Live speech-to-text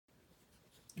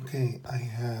Okay, I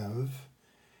have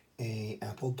a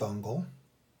Apple dongle,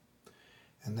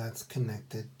 and that's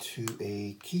connected to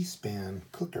a KeySpan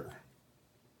clicker.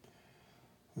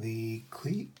 The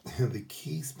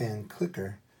KeySpan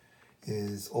clicker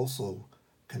is also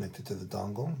connected to the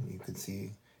dongle. You can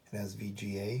see it has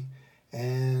VGA,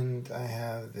 and I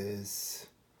have this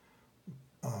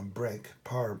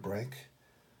power brick,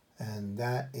 and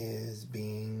that is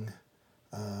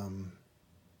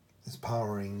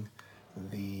powering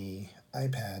the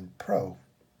iPad Pro.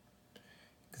 You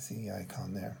can see the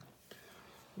icon there.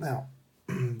 Now,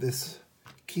 this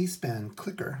KeySpan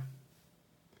clicker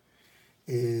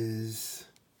is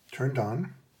turned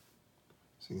on,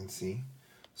 so you can see.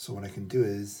 So what I can do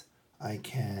is I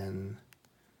can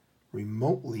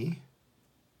remotely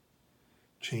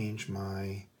change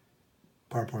my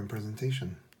PowerPoint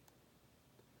presentation.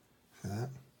 See that?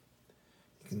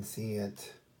 You can see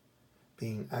it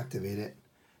being activated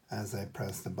as I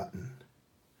press the button.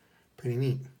 Pretty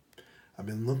neat. I've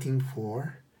been looking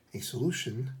for a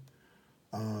solution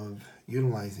of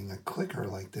utilizing a clicker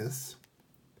like this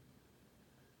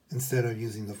instead of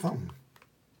using the phone.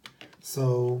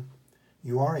 So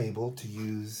you are able to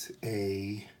use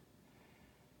a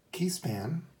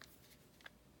KeySpan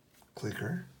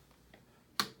clicker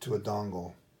to a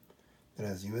dongle that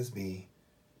has USB-C,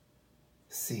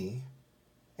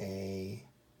 a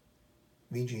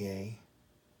VGA,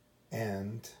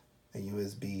 and a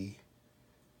USB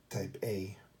Type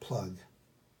A plug.